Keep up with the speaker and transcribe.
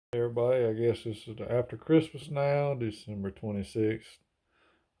Everybody, I guess this is after Christmas now, December 26th.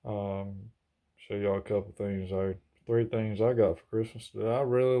 Show y'all a couple things. Three things I got for Christmas that I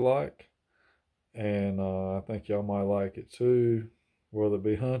really like, and I think y'all might like it too, whether it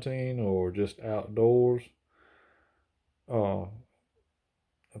be hunting or just outdoors. Uh,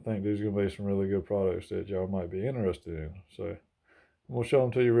 I think these are gonna be some really good products that y'all might be interested in. So I'm gonna show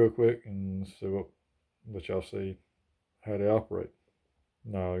them to you real quick and let y'all see how they operate.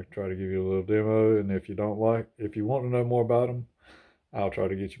 Now I'll try to give you a little demo, and if you want to know more about them, I'll try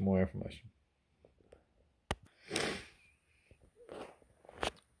to get you more information.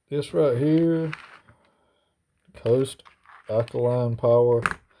 This right here, Coast Alkaline Power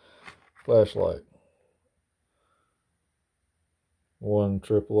flashlight. One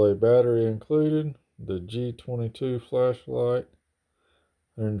AAA battery included. The G22 flashlight,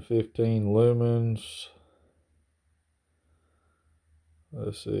 115 lumens.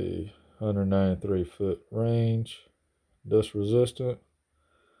 Let's see, 193-foot range. Dust resistant.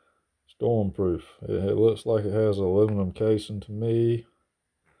 Stormproof. It looks like it has aluminum casing to me.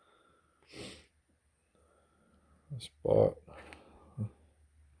 Spot.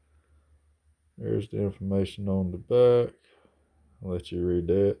 There's the information on the back. I'll let you read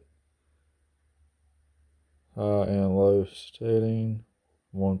that. High and low setting.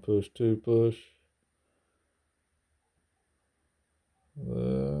 One push, two push.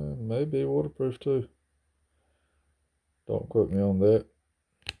 Maybe waterproof too. Don't quote me on that.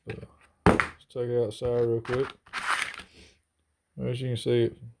 But let's take it outside real quick. As you can see,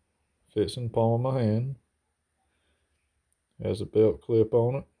 it fits in the palm of my hand. Has a belt clip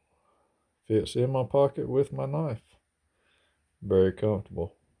on it. Fits in my pocket with my knife. Very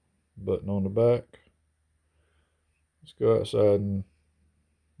comfortable. Button on the back. Let's go outside and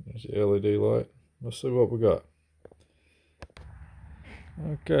there's the LED light. Let's see what we got.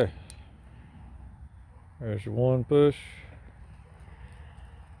 Okay. There's your one push.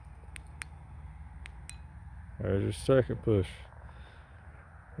 There's your second push.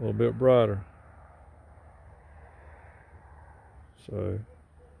 A little bit brighter. So,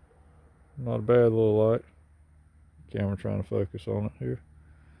 not a bad little light. Camera trying to focus on it here.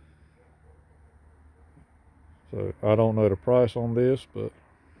 So, I don't know the price on this, but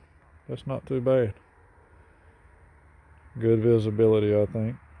that's not too bad. Good visibility, I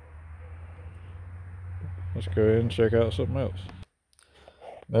think. Let's go ahead and check out something else.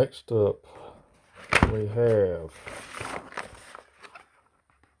 Next up, we have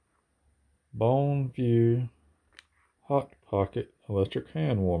Boneview Hot Pocket Electric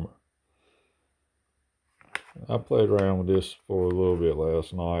Hand Warmer. I played around with this for a little bit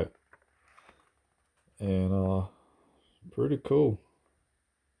last night, and pretty cool.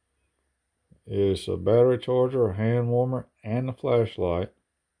 It's a battery charger, a hand warmer, and a flashlight.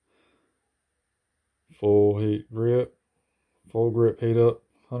 Full grip heat up,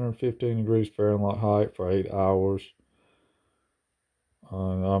 115 degrees Fahrenheit for 8 hours.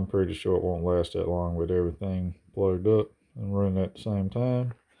 I'm pretty sure it won't last that long with everything plugged up and running at the same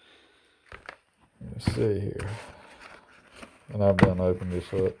time. Let's see here. And I've done open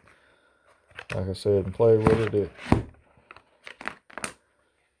this up, like I said, and play with it.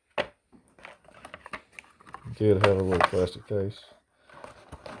 It did have a little plastic case.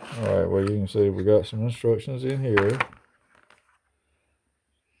 Alright, well, you can see we got some instructions in here.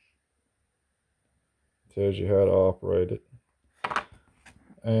 Tells you how to operate it.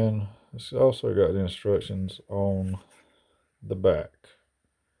 And it's also got the instructions on the back.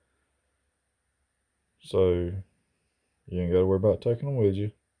 So you ain't got to worry about taking them with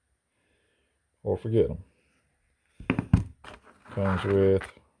you or forget them. Comes with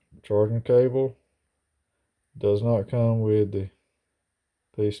charging cable. Does not come with the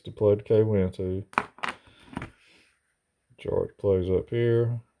piece to plug the cable into. Charge plugs up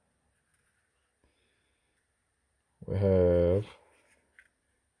here. We have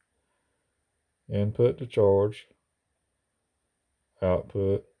input to charge,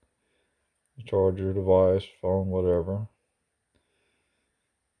 output, charge your device, phone, whatever.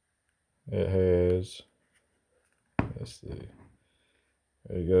 It has, let's see,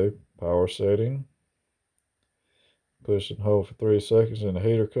 there you go, power setting. Push and hold for 3 seconds and the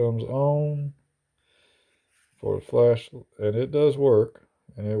heater comes on for the flash, and it does work,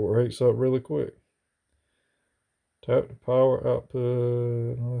 and it heats up really quick. Tap the power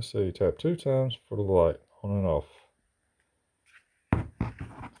output, let's see, tap 2 times for the light on and off.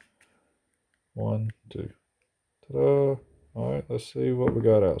 1, 2. Ta-da! Alright, let's see what we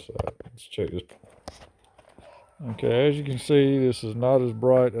got outside. Let's check this. Okay, as you can see, this is not as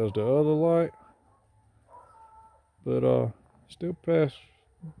bright as the other light, but still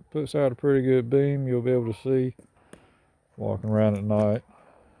puts out a pretty good beam. You'll be able to see walking around at night.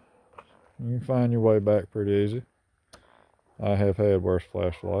 You can find your way back pretty easy. I have had worse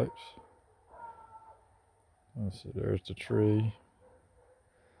flashlights. Let's see, there's the tree.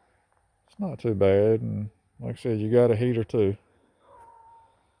 It's not too bad, and like I said, you got a heater too.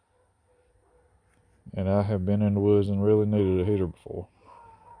 And I have been in the woods and really needed a heater before.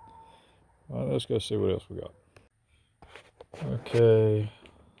 All right, let's go see what else we got. Okay,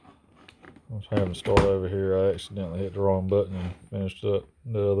 I was having to start over here. I accidentally hit the wrong button and finished up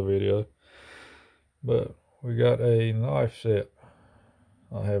the other video. But we got a knife set.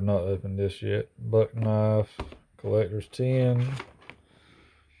 I have not opened this yet. Buck knife, collector's tin,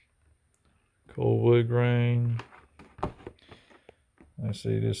 cold wood grain. Let's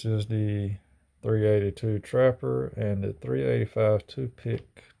see, this is the 382 Trapper and the 385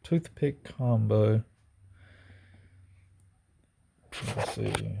 toothpick combo. Let's see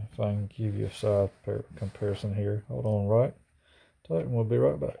if I can give you a size comparison here. Hold on, right? Tight, and we'll be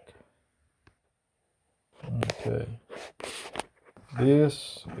right back. Okay.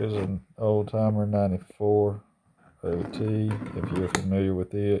 This is an old timer 94 OT, if you're familiar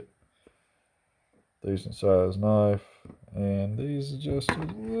with it. Decent sized knife. And these are just a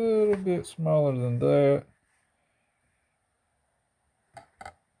little bit smaller than that.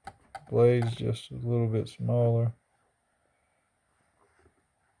 Blade's just a little bit smaller.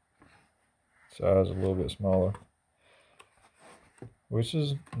 Size a little bit smaller. Which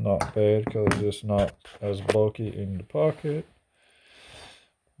is not bad because it's not as bulky in the pocket.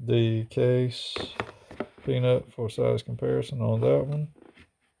 The case, peanut for size comparison on that one.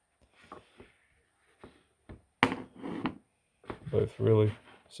 Both really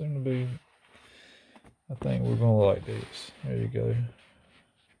seem to be, I think we're gonna like these. There you go.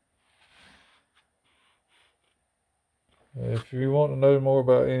 If you want to know more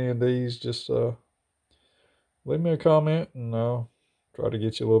about any of these, just leave me a comment and I'll try to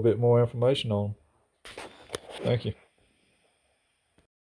get you a little bit more information on them. Thank you.